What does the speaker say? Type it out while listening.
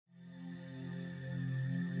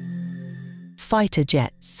fighter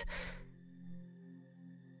jets.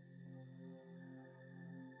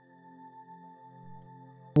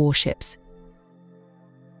 Warships.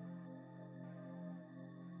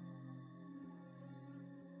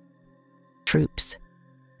 Troops.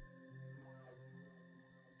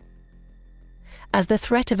 As the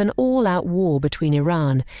threat of an all-out war between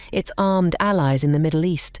Iran, its armed allies in the Middle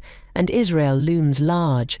East, and Israel looms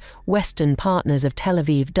large, Western partners of Tel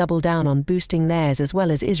Aviv double down on boosting theirs as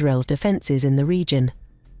well as Israel's defenses in the region.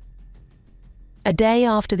 A day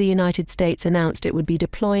after the United States announced it would be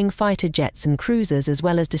deploying fighter jets and cruisers as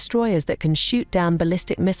well as destroyers that can shoot down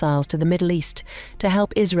ballistic missiles to the Middle East to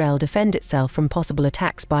help Israel defend itself from possible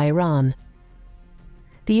attacks by Iran.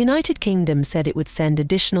 The United Kingdom said it would send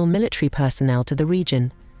additional military personnel to the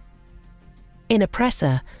region. In a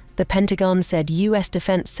presser, the Pentagon said U.S.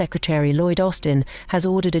 Defense Secretary Lloyd Austin has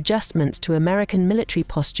ordered adjustments to American military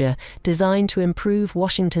posture designed to improve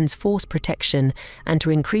Washington's force protection and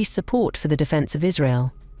to increase support for the defense of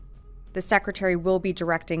Israel. The Secretary will be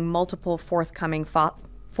directing multiple forthcoming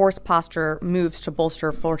force posture moves to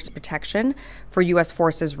bolster force protection for U.S.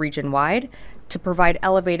 forces region-wide, to provide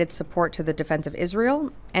elevated support to the defense of Israel,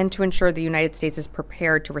 and to ensure the United States is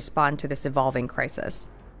prepared to respond to this evolving crisis.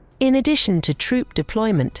 In addition to troop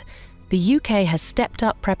deployment, the UK has stepped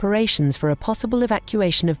up preparations for a possible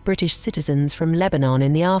evacuation of British citizens from Lebanon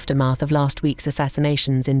in the aftermath of last week's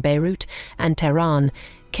assassinations in Beirut and Tehran,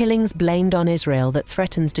 killings blamed on Israel that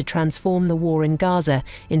threatens to transform the war in Gaza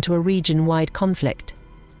into a region-wide conflict.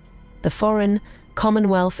 The Foreign,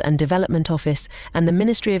 Commonwealth and Development Office and the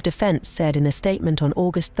Ministry of Defense said in a statement on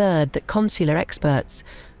August 3rd that consular experts,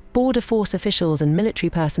 border force officials and military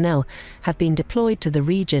personnel have been deployed to the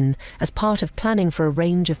region as part of planning for a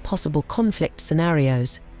range of possible conflict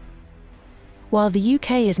scenarios. While the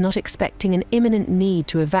UK is not expecting an imminent need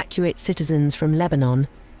to evacuate citizens from Lebanon,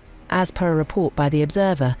 as per a report by The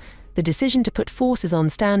Observer, the decision to put forces on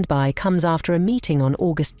standby comes after a meeting on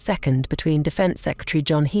August 2nd between Defense Secretary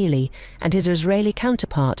John Healey and his Israeli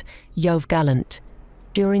counterpart, Yoav Gallant,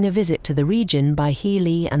 during a visit to the region by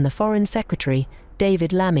Healey and the Foreign Secretary,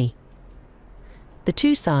 David Lammy. The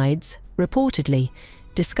two sides, reportedly,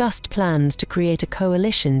 discussed plans to create a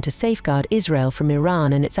coalition to safeguard Israel from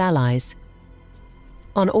Iran and its allies.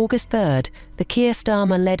 On August 3rd, the Keir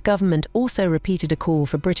Starmer-led government also repeated a call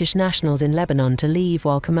for British nationals in Lebanon to leave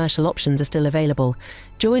while commercial options are still available,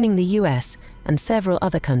 joining the US and several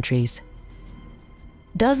other countries.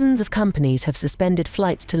 Dozens of companies have suspended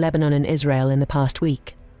flights to Lebanon and Israel in the past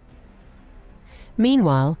week.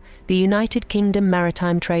 Meanwhile, the United Kingdom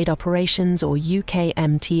Maritime Trade Operations, or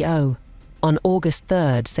UKMTO, on August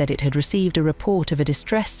 3rd said it had received a report of a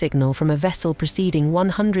distress signal from a vessel proceeding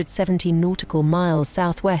 170 nautical miles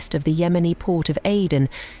southwest of the Yemeni port of Aden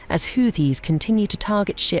as Houthis continue to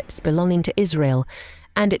target ships belonging to Israel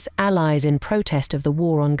and its allies in protest of the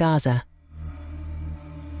war on Gaza.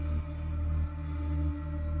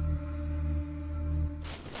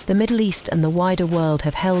 The Middle East and the wider world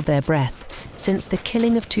have held their breath since the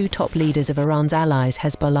killing of two top leaders of Iran's allies,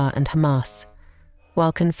 Hezbollah and Hamas.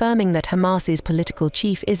 While confirming that Hamas's political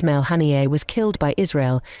chief Ismail Haniyeh was killed by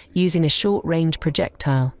Israel using a short-range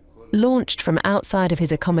projectile. Launched from outside of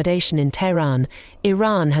his accommodation in Tehran,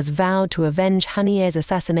 Iran has vowed to avenge Haniyeh's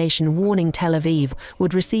assassination, warning Tel Aviv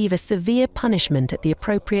would receive a severe punishment at the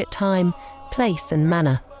appropriate time, place and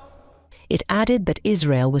manner. It added that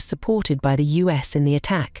Israel was supported by the US in the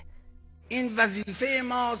attack. این وظیفه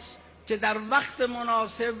ماست که در وقت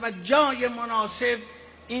مناسب و جای مناسب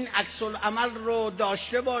این عکس العمل رو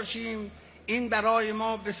داشته باشیم. این برای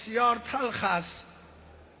ما بسیار تلخ است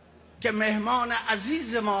که مهمان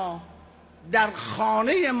عزیز ما در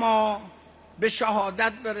خانه ما به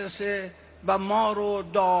شهادت برسه و ما رو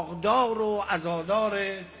داغدار و عزادار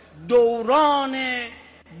دوران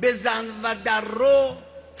بزن و در رو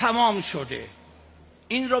تمام شده.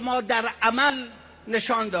 این رو ما در عمل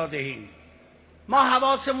نشان داده ایم. ما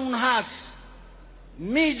حواسمون هست،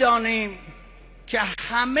 میدانیم که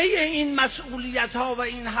همه این مسئولیت ها و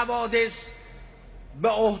این حوادث به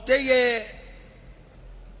عهده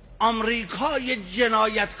آمریکای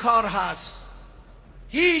جنایتکار هست.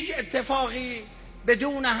 هیچ اتفاقی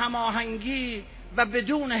بدون هماهنگی و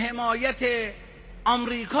بدون حمایت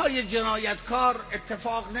آمریکای جنایتکار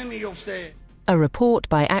اتفاق نمیفته. A report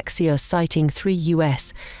by Axios citing 3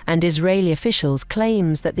 US and Israeli officials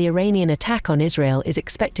claims that the Iranian attack on Israel is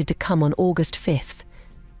expected to come on August 5th.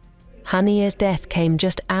 Haniyeh's death came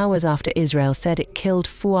just hours after Israel said it killed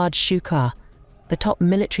Fuad Shukar, the top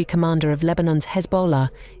military commander of Lebanon's Hezbollah,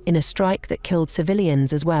 in a strike that killed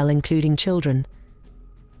civilians as well, including children.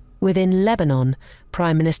 Within Lebanon,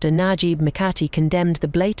 Prime Minister Najib Mikati condemned the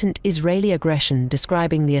blatant Israeli aggression,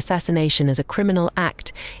 describing the assassination as a criminal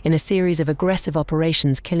act in a series of aggressive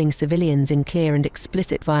operations killing civilians in clear and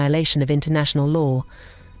explicit violation of international law.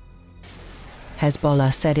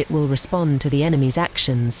 Hezbollah said it will respond to the enemy's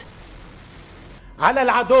actions. على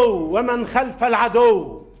العدو ومن خلف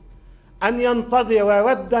العدو أن ينتظر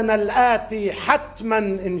ردنا الآتي حتما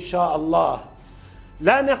إن شاء الله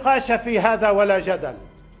لا نقاش في هذا ولا جدل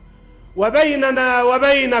وبيننا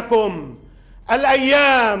وبينكم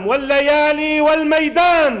الأيام والليالي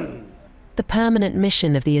والميدان. The permanent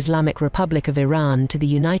mission of the Islamic Republic of Iran to the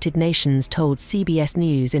United Nations told CBS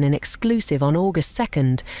News in an exclusive on August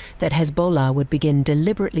 2nd that Hezbollah would begin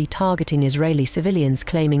deliberately targeting Israeli civilians,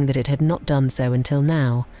 claiming that it had not done so until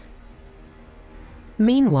now.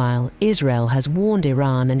 Meanwhile, Israel has warned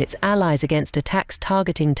Iran and its allies against attacks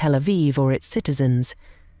targeting Tel Aviv or its citizens.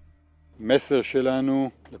 מסר שלנו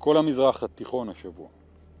לכל המזרח התיכון השבוע.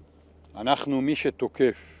 אנחנו מי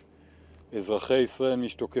שתוקף אזרחי ישראל, מי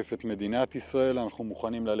שתוקף את מדינת ישראל, אנחנו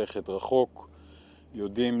מוכנים ללכת רחוק,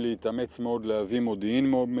 יודעים להתאמץ מאוד, להביא מודיעין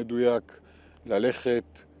מאוד מדויק, ללכת,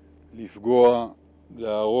 לפגוע,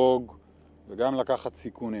 להרוג וגם לקחת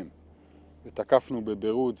סיכונים. ותקפנו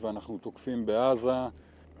בביירות ואנחנו תוקפים בעזה,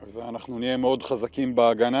 ואנחנו נהיה מאוד חזקים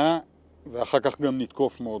בהגנה, ואחר כך גם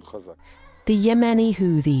נתקוף מאוד חזק. The Yemeni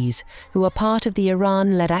Houthis, who are part of the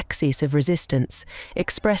Iran-led axis of resistance,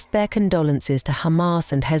 expressed their condolences to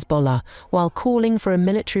Hamas and Hezbollah while calling for a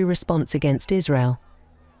military response against Israel.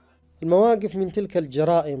 المواقف من تلك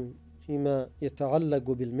الجرائم فيما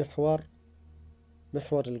يتعلق بالمحور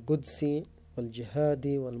محور القدسي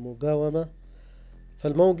والجهادي والمقاومة،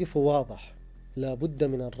 فالموقف واضح، لا بد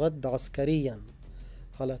من الرد عسكريا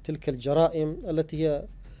على تلك الجرائم التي هي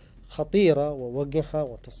خطيرة ووقحة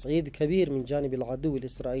وتصعيد كبير من جانب العدو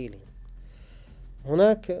الإسرائيلي.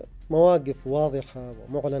 هناك مواقف واضحة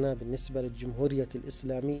ومعلنة بالنسبة للجمهورية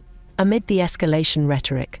الإسلامية. Amid the escalation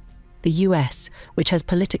rhetoric, the US, which has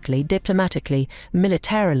politically, diplomatically,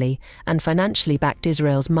 militarily, and financially backed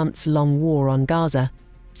Israel's months-long war on Gaza,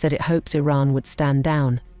 said it hopes Iran would stand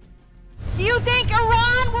down. Do you think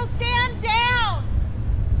Iran will stand down?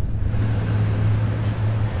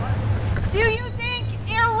 Do you think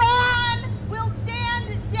Iran will stand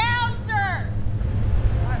down, sir?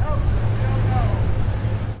 I hope so. We don't know.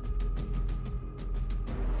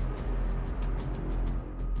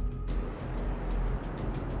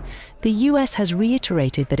 The US has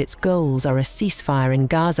reiterated that its goals are a ceasefire in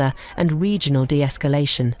Gaza and regional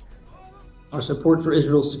de-escalation. Our support for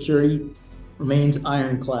Israel's security remains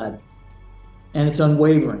ironclad, and it's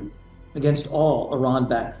unwavering against all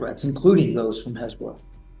Iran-backed threats, including those from Hezbollah.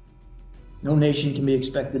 No nation can be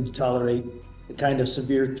expected to tolerate the kind of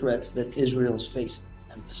severe threats that Israel is facing.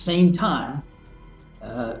 At the same time,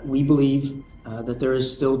 we believe that there is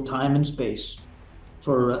still time and space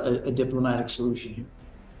for a diplomatic solution here.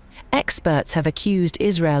 Experts have accused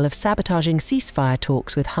Israel of sabotaging ceasefire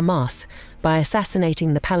talks with Hamas by assassinating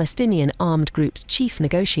the Palestinian armed group's chief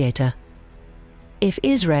negotiator. If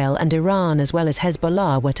Israel and Iran as well as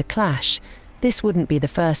Hezbollah were to clash, this wouldn't be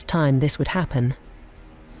the first time this would happen.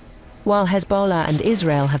 While Hezbollah and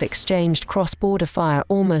Israel have exchanged cross-border fire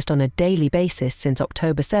almost on a daily basis since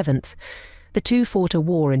October 7th, the two fought a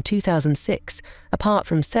war in 2006, apart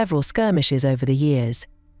from several skirmishes over the years.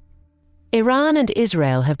 Iran and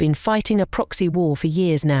Israel have been fighting a proxy war for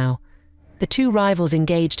years now. The two rivals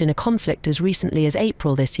engaged in a conflict as recently as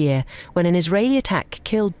April this year, when an Israeli attack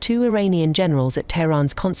killed 2 Iranian generals at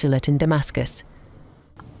Tehran's consulate in Damascus.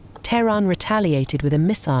 Tehran retaliated with a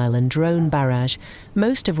missile and drone barrage,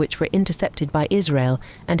 most of which were intercepted by Israel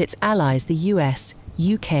and its allies the US,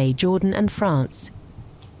 UK, Jordan and France.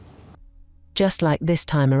 Just like this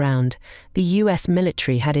time around, the US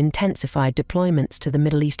military had intensified deployments to the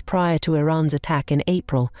Middle East prior to Iran's attack in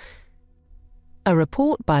April. A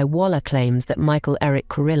report by Walla claims that Michael Eric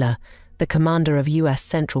Kurilla, the commander of US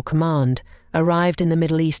Central Command, arrived in the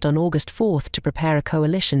Middle East on August 4th to prepare a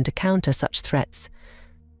coalition to counter such threats.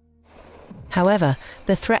 However,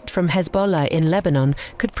 the threat from Hezbollah in Lebanon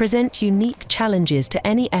could present unique challenges to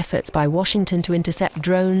any efforts by Washington to intercept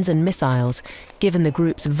drones and missiles, given the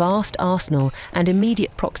group's vast arsenal and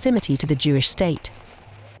immediate proximity to the Jewish state.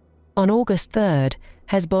 On August 3rd,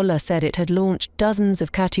 Hezbollah said it had launched dozens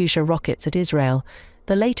of Katyusha rockets at Israel.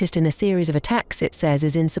 The latest in a series of attacks, it says,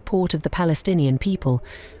 is in support of the Palestinian people,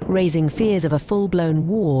 raising fears of a full-blown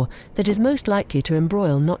war that is most likely to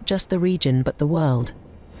embroil not just the region but the world.